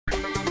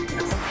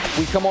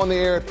We come on the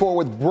air at 4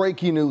 with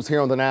breaking news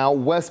here on the Now.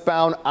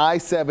 Westbound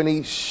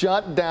I-70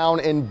 shut down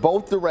in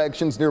both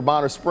directions near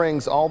Bonner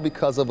Springs, all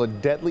because of a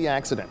deadly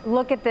accident.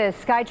 Look at this.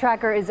 Sky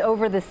Tracker is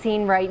over the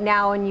scene right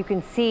now, and you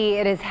can see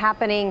it is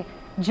happening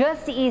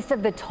just east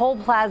of the toll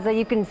plaza.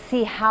 You can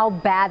see how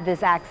bad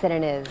this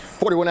accident is.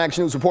 41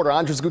 Action News reporter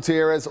Andres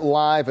Gutierrez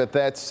live at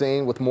that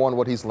scene with more on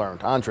what he's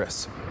learned.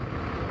 Andres.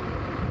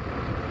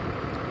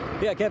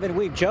 Yeah, Kevin,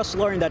 we've just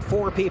learned that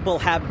 4 people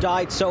have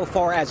died so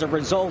far as a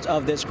result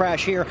of this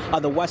crash here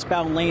on the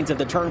westbound lanes of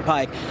the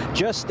turnpike.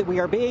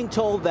 We are being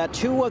told that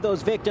 2 of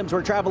those victims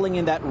were traveling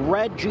in that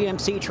red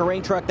GMC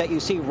terrain truck that you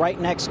see right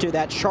next to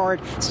that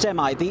charred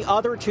semi. The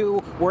other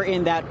 2 were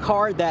in that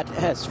car that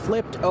has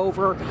flipped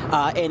over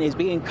and is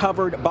being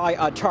covered by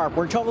a tarp.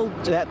 We're told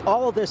that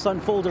all of this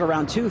unfolded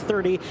around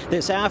 2:30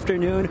 this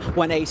afternoon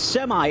when a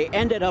semi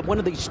ended up, one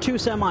of these 2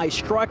 semis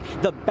struck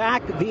the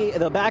back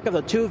of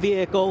the 2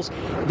 vehicles,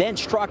 then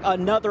struck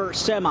another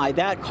semi.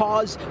 That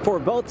caused for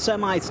both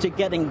semis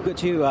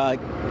to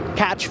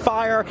catch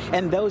fire,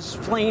 and those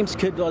flames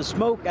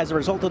smoke as a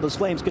result of those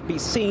flames could be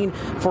seen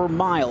for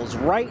miles.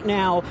 Right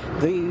now,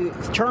 the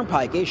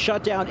turnpike is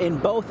shut down in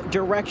both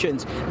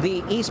directions.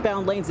 The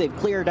eastbound lanes they've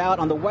cleared out.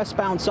 On the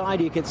westbound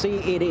side, you can see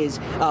it is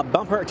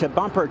bumper to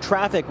bumper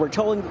traffic. We're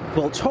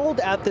told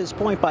at this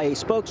point by a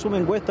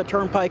spokeswoman with the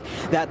turnpike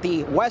that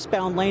the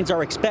westbound lanes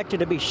are expected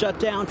to be shut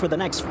down for the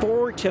next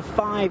 4 to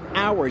 5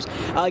 hours.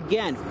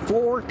 Again,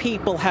 4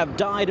 people have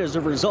died as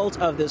a result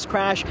of this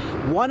crash.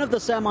 One of the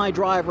semi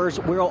drivers,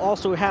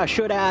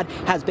 should add,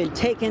 has been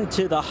taken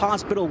to the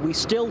hospital. We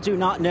still do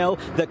not know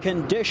the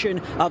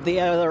condition of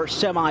the other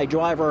semi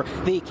driver.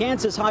 The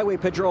Kansas Highway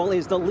Patrol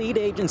is the lead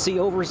agency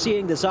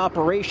overseeing this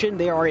operation.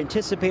 They are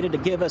anticipated to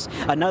give us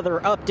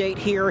another update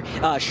here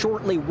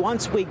shortly.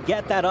 Once we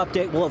get that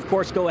update, we'll of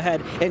course go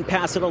ahead and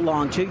pass it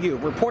along to you.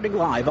 Reporting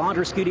live,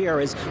 Andres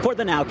Gutierrez for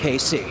the Now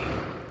KC.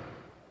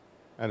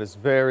 That is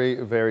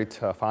very, very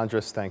tough.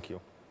 Andres, thank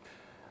you.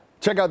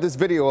 Check out this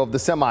video of the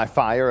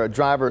semi-fire. A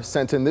driver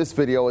sent in this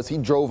video as he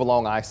drove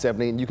along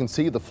I-70, and you can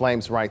see the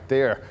flames right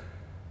there.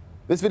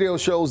 This video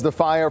shows the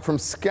fire from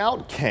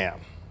Scout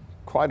Camp.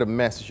 Quite a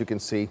mess, as you can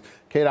see.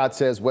 KDOT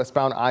says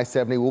westbound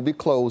I-70 will be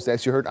closed,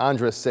 as you heard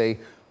Andres say,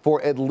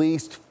 for at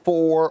least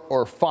 4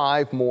 or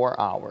 5 more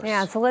hours.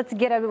 Yeah, so let's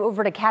get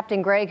over to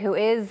Captain Greg, who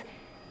is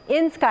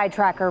in Sky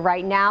Tracker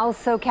right now.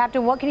 So,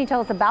 Captain, what can you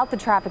tell us about the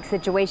traffic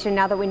situation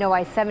now that we know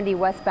I-70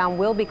 westbound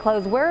will be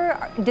closed?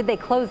 Where did they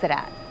close it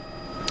at?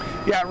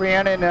 Yeah,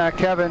 Rhiannon and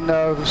Kevin,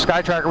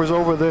 Sky Tracker was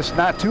over this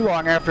not too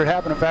long after it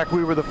happened. In fact,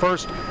 we were the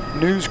first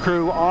news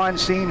crew on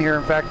scene here.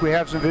 In fact, we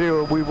have some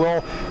video we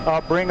will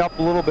bring up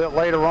a little bit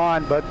later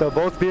on, but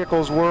both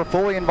vehicles were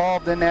fully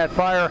involved in that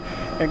fire.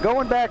 And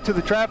going back to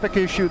the traffic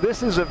issue,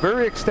 this is a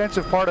very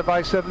extensive part of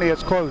I-70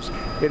 that's closed.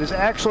 It is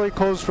actually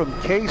closed from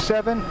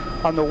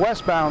K7 on the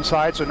westbound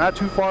side, so not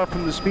too far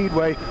from the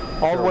speedway,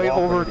 all the way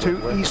over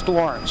to East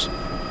Lawrence.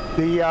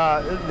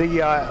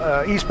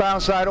 The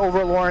eastbound side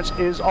over Lawrence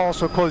is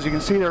also closed. You can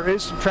see there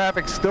is some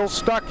traffic still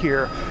stuck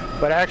here,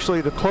 but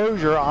actually the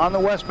closure on the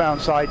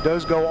westbound side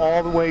does go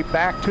all the way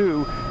back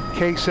to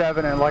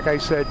K7 and, like I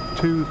said,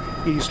 to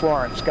East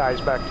Lawrence. Guys,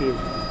 back to you.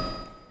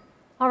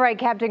 All right,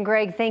 Captain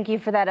Greg, thank you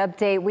for that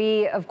update.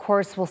 We, of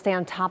course, will stay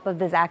on top of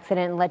this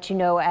accident and let you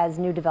know as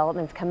new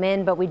developments come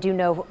in, but we do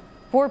know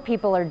 4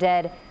 people are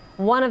dead.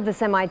 One of the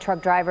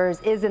semi-truck drivers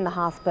is in the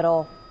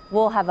hospital.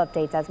 We'll have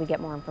updates as we get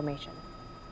more information.